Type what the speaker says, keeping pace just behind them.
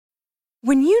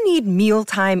When you need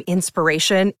mealtime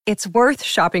inspiration, it's worth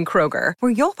shopping Kroger,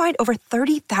 where you'll find over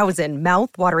 30,000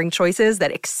 mouth-watering choices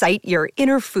that excite your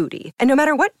inner foodie. And no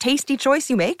matter what tasty choice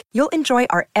you make, you'll enjoy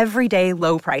our everyday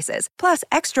low prices, plus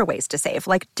extra ways to save,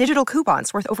 like digital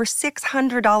coupons worth over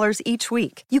 $600 each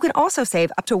week. You can also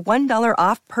save up to $1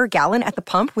 off per gallon at the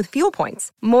pump with fuel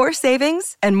points. More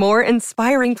savings and more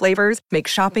inspiring flavors make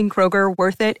shopping Kroger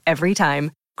worth it every time.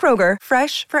 Kroger,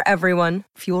 fresh for everyone.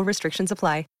 Fuel restrictions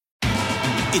apply.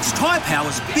 It's Tyre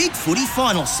Power's Big Footy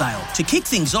Final Sale. To kick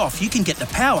things off, you can get the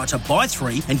power to buy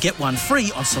 3 and get 1 free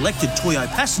on selected Toyo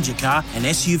passenger car and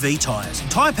SUV tyres.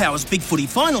 Tyre Power's Big Footy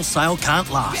Final Sale can't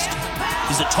last.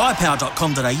 Visit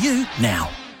tyrepower.com.au now.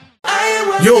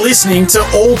 You're listening to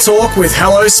All Talk with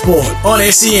Hello Sport on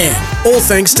SEN. All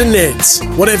thanks to Neds.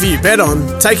 Whatever you bet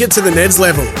on, take it to the Neds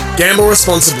level. Gamble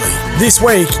responsibly. This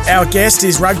week, our guest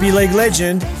is rugby league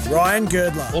legend Ryan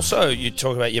Girlder. Also, you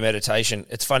talk about your meditation.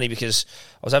 It's funny because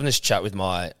I was having this chat with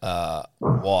my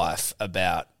wife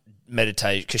about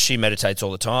meditation, because she meditates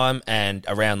all the time, and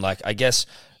around, like, I guess,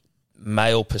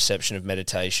 male perception of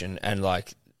meditation, and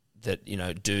like that, you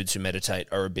know, dudes who meditate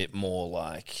are a bit more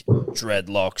like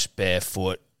dreadlocks,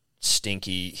 barefoot,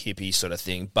 stinky, hippie sort of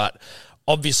thing. But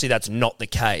obviously that's not the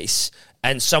case.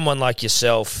 And someone like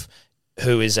yourself,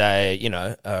 who is a, you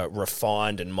know, a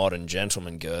refined and modern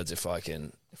gentleman, Girds, if I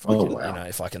can throw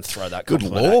that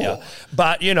compliment at you.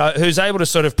 But, you know, who's able to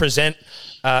sort of present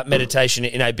meditation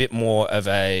in a bit more of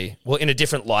a, well, in a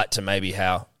different light to maybe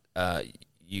how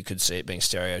you could see it being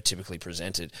stereotypically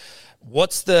presented.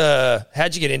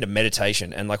 How'd you get into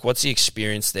meditation, and like, what's the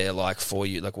experience there like for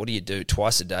you? Like, what do you do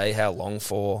twice a day? How long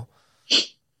for?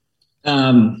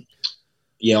 I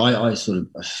sort of,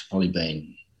 I've probably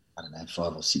been,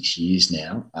 5 or 6 years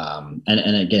now.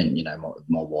 And again, you know,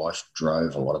 my wife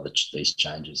drove a lot of these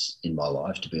changes in my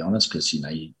life, to be honest, because, you know,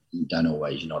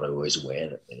 you're not always aware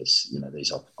that there's, you know,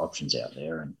 these options out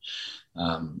there.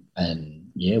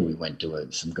 And we went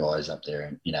to some guys up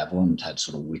there in Avalon and had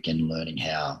sort of weekend learning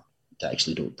how to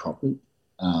actually do it properly,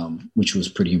 which was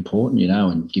pretty important, you know,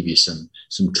 and give you some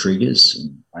triggers.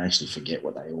 And I actually forget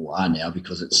what they all are now,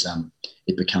 because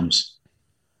it becomes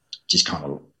just kind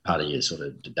of part of your sort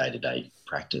of day-to-day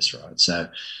practice, right? So,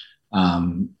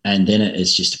 and then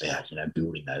it's just about, you know,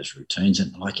 building those routines.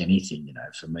 And like anything, you know,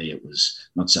 for me, it was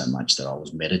not so much that I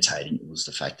was meditating, it was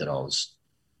the fact that I was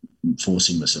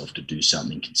forcing myself to do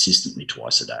something consistently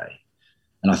twice a day.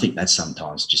 And I think that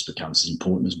sometimes just becomes as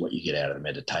important as what you get out of the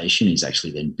meditation is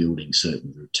actually then building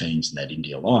certain routines and that into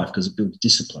your life, because it builds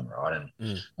discipline, right?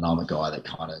 And I'm a guy that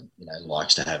kind of, you know,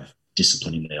 likes to have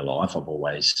discipline in their life. I've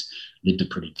always lived a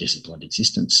pretty disciplined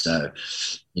existence. So,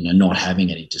 you know, not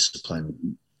having any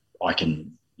discipline, I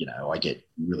get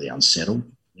really unsettled.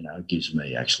 You know, it gives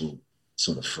me actual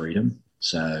sort of freedom.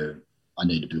 So I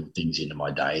need to build things into my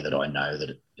day that I know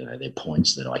that, you know, they're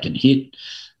points that I can hit.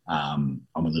 I'm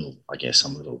a little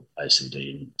OCD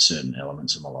in certain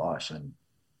elements of my life, and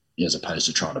as opposed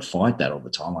to trying to fight that all the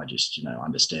time, I just, you know,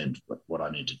 understand what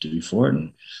I need to do for it.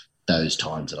 And those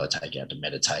times that I take out to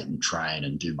meditate and train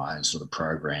and do my own sort of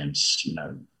programs, you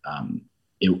know,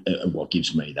 what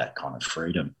gives me that kind of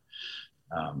freedom.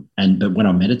 But when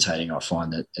I'm meditating, I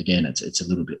find that, again, it's a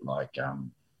little bit like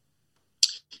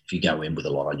if you go in with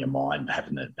a lot on your mind,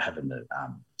 having the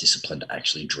discipline to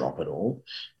actually drop it all,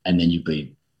 and then you'd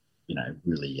be, you know,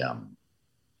 really,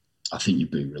 I think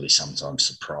you'd be really sometimes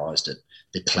surprised at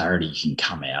the clarity you can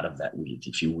come out of that with,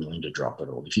 if you're willing to drop it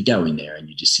all. If you go in there and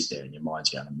you just sit there and your mind's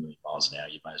going a million miles an hour,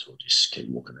 you may as well just keep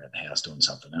walking around the house doing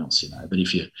something else, you know. But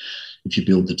if you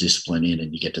build the discipline in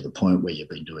and you get to the point where you've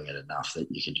been doing it enough that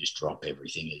you can just drop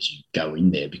everything as you go in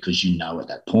there, because you know at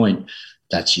that point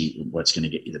that's what's going to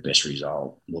get you the best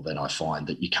result. Well, then I find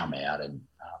that you come out and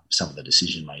some of the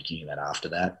decision making and then after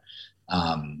that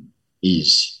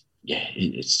it's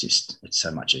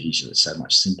so much easier, it's so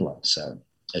much simpler. So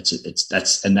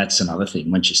that's another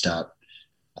thing. Once you start,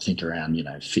 I think, around, you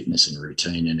know, fitness and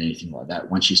routine and anything like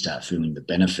that, once you start feeling the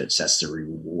benefits, that's the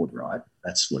reward, right?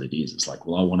 That's what it is. It's like,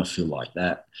 well, I want to feel like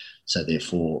that, so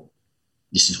therefore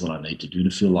this is what I need to do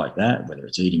to feel like that, whether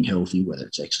it's eating healthy, whether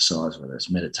it's exercise, whether it's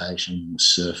meditation,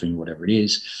 surfing, whatever it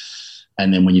is.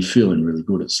 And then when you're feeling really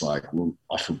good, it's like, well,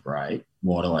 I feel great.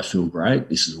 Why do I feel great?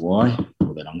 This is why.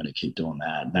 Well, then I'm going to keep doing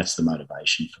that. And that's the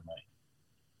motivation for me.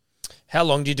 How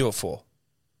long do you do it for?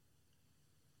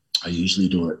 I usually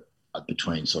do it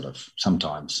between sort of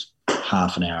sometimes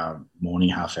half an hour morning,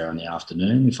 half hour in the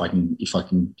afternoon. If I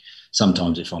can,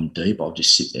 sometimes if I'm deep, I'll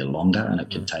just sit there longer, and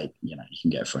it can take, you know, you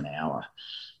can go for an hour.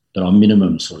 But I'm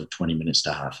minimum sort of 20 minutes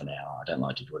to half an hour. I don't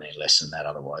like to do it any less than that.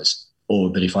 Otherwise,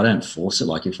 but if I don't force it,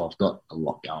 like if I've got a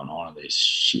lot going on and there's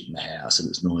shit in the house and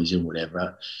it's noisy or whatever,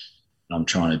 and I'm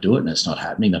trying to do it and it's not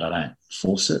happening, that I don't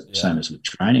force it. Yeah. Same as with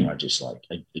training, I just like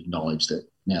acknowledge that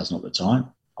now's not the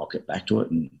time. I'll get back to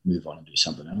it and move on and do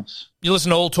something else. You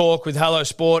listen to All Talk with Hello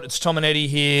Sport. It's Tom and Eddie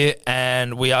here,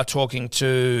 and we are talking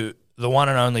to the one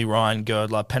and only Ryan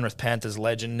Girdler, Penrith Panthers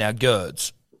legend. Now,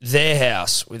 Girds, Their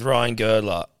House with Ryan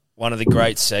Girdler, one of the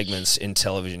great segments in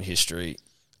television history.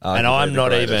 And I'm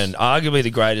not even arguably the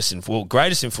greatest in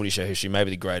Footy Show history, maybe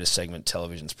the greatest segment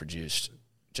television's produced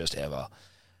just ever.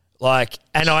 Like,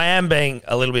 and I am being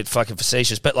a little bit fucking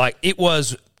facetious, but like, it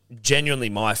was genuinely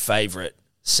my favourite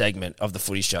segment of the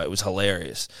Footy Show. It was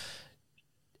hilarious.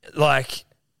 Like,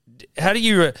 how do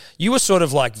you were sort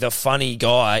of like the funny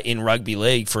guy in rugby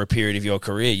league for a period of your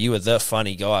career. You were the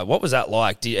funny guy. What was that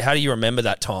like? How do you remember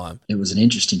that time? It was an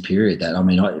interesting period. That, I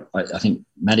mean, I think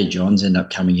Matty Johns ended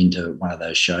up coming into one of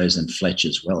those shows, and Fletch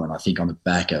as well. And I think on the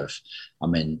back of, I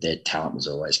mean, their talent was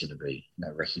always going to be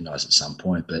recognised at some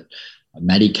point. But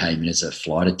Matty came in as a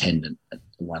flight attendant at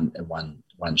one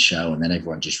show, and then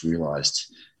everyone just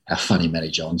realised how funny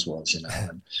Matty Johns was,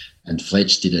 and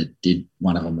Fletch did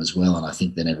one of them as well. And I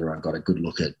think then everyone got a good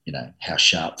look at, how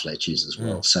sharp Fletch is as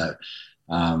well. So,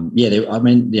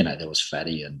 there was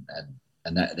Fatty and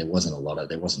that there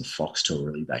wasn't Fox Tour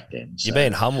really back then. So, you're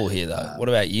being humble here though. What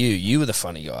about you? You were the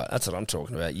funny guy. That's what I'm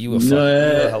talking about. You were funny. You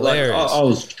were hilarious. Like, I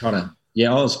was kind of,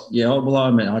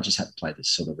 I just had to play this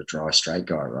sort of a dry, straight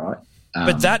guy, right?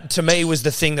 But that, to me, was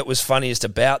the thing that was funniest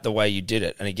about the way you did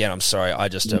it. And again, I'm sorry, I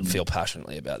just feel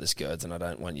passionately about this, Girds, and I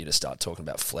don't want you to start talking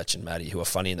about Fletch and Matty, who are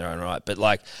funny in their own right. But,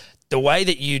 like, the way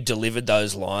that you delivered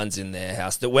those lines in Their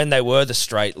House, that when they were the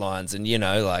straight lines, and,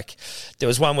 like, there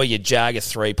was one where you jag a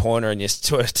three-pointer and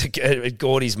you're at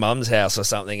Gordy's mum's house or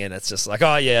something, and it's just like,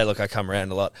 oh, yeah, look, I come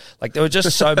around a lot. Like, there were just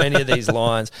so many of these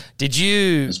lines. Did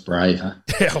you... It's brave, huh?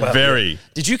 Yeah, well, very.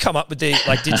 Did you come up with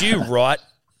did you write...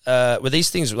 were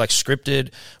these things like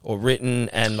scripted or written,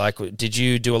 and like did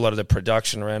you do a lot of the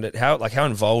production around it? How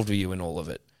involved were you in all of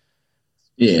it?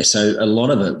 Yeah, so a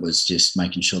lot of it was just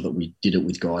making sure that we did it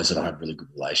with guys that I had really good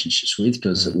relationships with,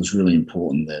 because it was really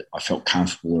important that I felt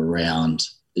comfortable around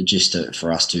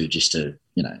for us to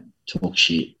talk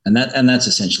shit, and that's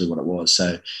essentially what it was.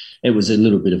 So it was a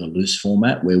little bit of a loose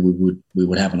format where we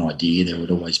would have an idea. There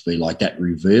would always be like that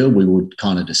reveal. We would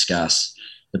kind of discuss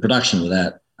the production with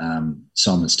that.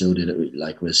 Simon still did it.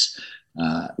 Like was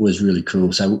really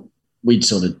cool. So we'd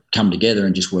sort of come together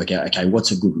and just work out, okay,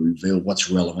 what's a good reveal? What's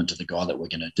relevant to the guy that we're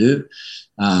going to do?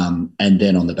 And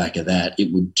then on the back of that,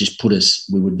 it would just put us.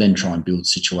 We would then try and build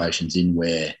situations in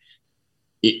where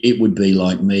it would be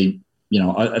like me.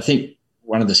 I think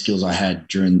one of the skills I had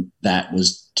during that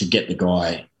was to get the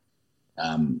guy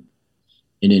in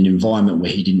an environment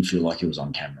where he didn't feel like he was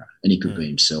on camera and he could be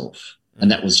himself. And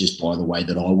that was just by the way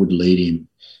that I would lead him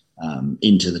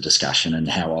into the discussion and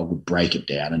how I would break it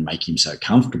down and make him so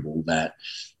comfortable that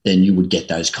then you would get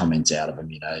those comments out of him.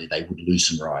 They would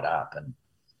loosen right up.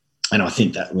 And I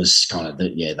think that was kind of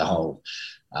the whole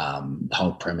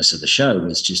premise of the show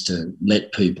was just to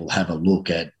let people have a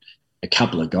look at a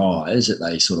couple of guys that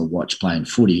they sort of watch playing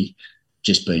footy,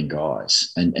 just being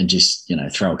guys and just,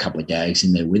 throw a couple of gags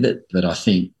in there with it. But I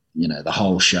think, the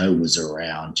whole show was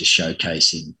around just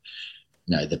showcasing,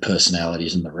 the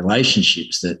personalities and the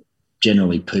relationships that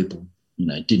generally people,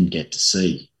 didn't get to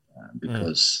see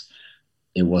because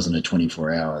there wasn't a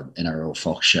 24-hour NRL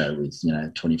Fox show with,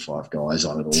 25 guys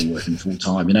on it all working full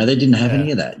time. They didn't have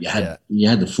any of that. You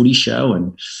had the Footy Show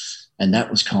and that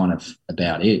was kind of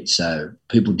about it. So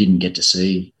people didn't get to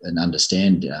see and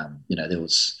understand, there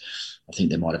was, I think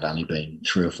there might have only been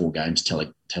 3 or 4 games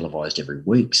televised every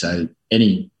week. So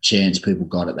any chance people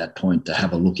got at that point to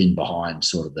have a look in behind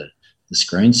sort of the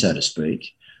screen, so to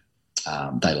speak,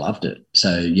 they loved it.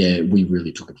 So, we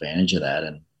really took advantage of that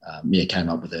and, came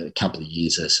up with a couple of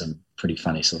years of some pretty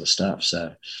funny sort of stuff.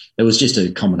 So it was just a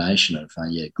combination of,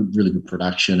 really good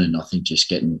production and I think just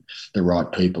getting the right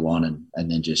people on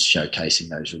and then just showcasing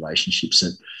those relationships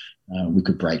that we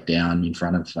could break down in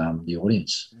front of the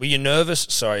audience. Were you nervous?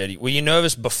 Sorry, Eddie. Were you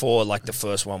nervous before, like, the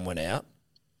first one went out?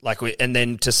 And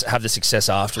then to have the success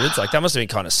afterwards, like that must have been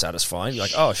kind of satisfying. You're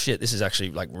like, oh shit, this is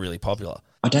actually like really popular.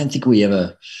 I don't think we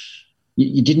ever,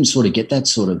 you didn't sort of get that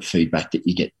sort of feedback that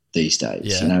you get these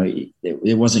days. Yeah.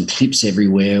 There wasn't clips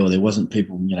everywhere or there wasn't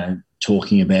people,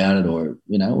 talking about it or,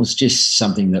 it was just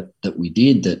something that we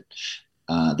did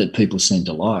that people seemed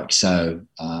to like. So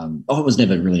I was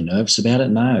never really nervous about it.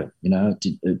 No,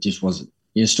 it just wasn't.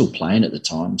 still playing at the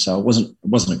time. So it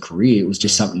wasn't a career. It was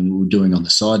just something we were doing on the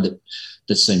side that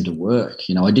seemed to work.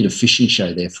 You know, I did a fishing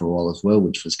show there for a while as well,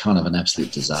 which was kind of an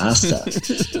absolute disaster.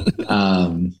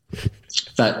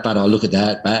 But I look at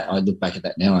that, I look back at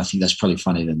that now, and I think that's probably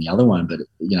funnier than the other one. But,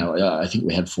 you know, I think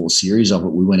we had 4 series of it.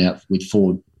 We went out with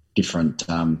 4 different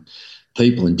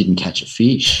people and didn't catch a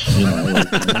fish. You know,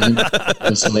 it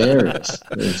was hilarious.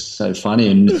 It was so funny.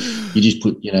 And you just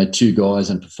put, you know, 2 guys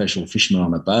and professional fishermen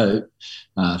on a boat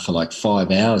for like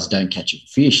 5 hours, don't catch a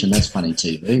fish, and that's funny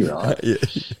TV, right? Yeah.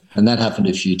 And that happened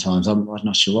a few times. I'm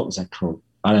not sure what was that called.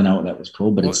 I don't know what that was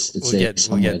called, but it's there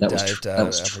somewhere. That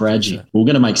was tragic. We're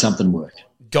going to make something work.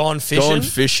 Gone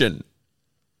fishing.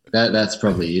 That's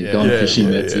probably it. Gone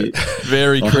fishing. That's it.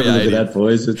 Very creative. Look at that,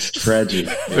 boys. It's tragic.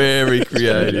 Very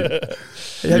creative.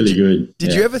 Really good.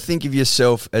 Did you ever think of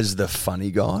yourself as the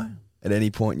funny guy at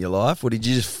any point in your life, or did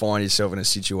you just find yourself in a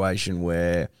situation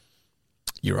where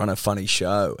you're on a funny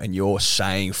show and you're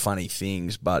saying funny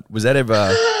things? But was that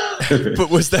ever?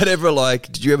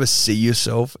 Like? Did you ever see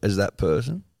yourself as that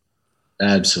person?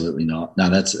 Absolutely not.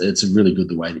 No, it's really good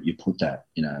the way that you put that.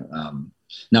 You know,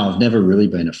 no, I've never really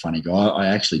been a funny guy. I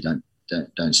actually don't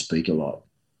speak a lot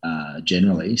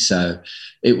generally. So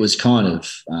it was kind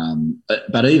of,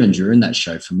 but even during that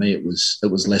show, for me, it was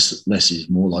less is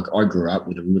more. Like, I grew up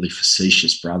with a really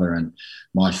facetious brother, and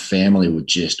my family would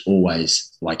just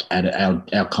always, like,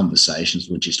 our conversations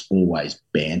were just always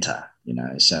banter. You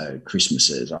know, so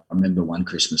Christmases. I remember one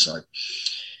Christmas, it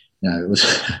was.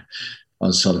 I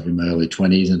was sort of in my early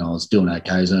 20s, and I was doing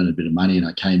okay. I was earning a bit of money, and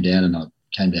I came down to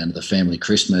the family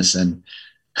Christmas, and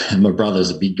my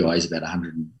brother's a big guy. He's about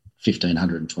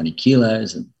 120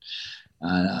 kilos, and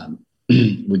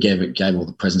we gave all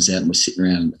the presents out, and we're sitting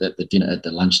around at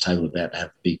the lunch table about to have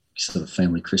a big sort of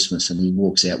family Christmas, and he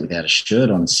walks out without a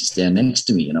shirt on and sits down next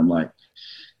to me, and I'm like,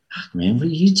 oh, man, what are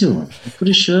you doing? Put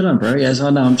a shirt on, bro. He goes, oh,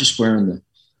 no, I'm just wearing the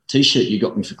T-shirt you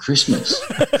got me for Christmas.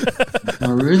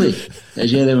 Oh, really? He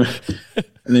goes, yeah.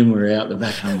 And then we're out the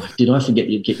back. I'm like, did I forget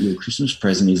to get you a Christmas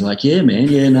present? He's like, yeah, man.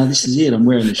 Yeah, no, this is it. I'm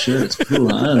wearing the shirt. It's cool,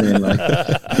 huh? And then, like,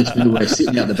 we're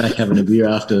sitting out the back having a beer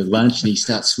after lunch, and he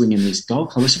starts swinging this golf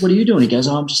club. I said, what are you doing? He goes,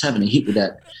 oh, I'm just having a hit with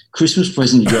that Christmas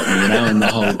present you got me, you know. And the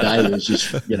whole day was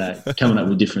just, you know, coming up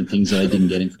with different things that I didn't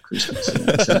get him for Christmas. You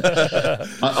know? So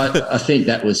I think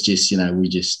that was just, you know, we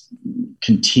just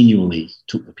continually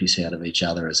took the piss out of each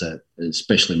other,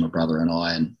 especially my brother and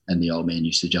I, and the old man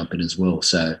used to jump in as well.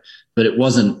 So, but it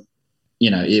wasn't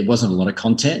a lot of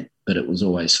content, but it was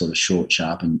always sort of short,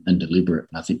 sharp, and deliberate.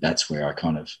 And I think that's where I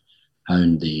kind of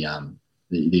honed the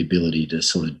ability to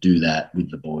sort of do that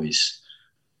with the boys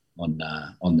on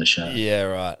the show. Yeah,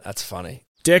 right. That's funny.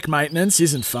 Deck maintenance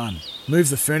isn't fun.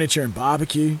 Move the furniture and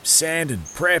barbecue, sand and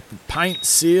prep, paint,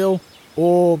 seal,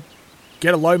 or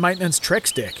get a low-maintenance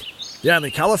Trex deck. The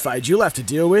only colour fade you'll have to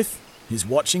deal with is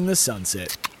watching the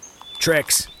sunset.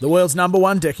 Trex, the world's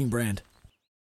 #1 decking brand.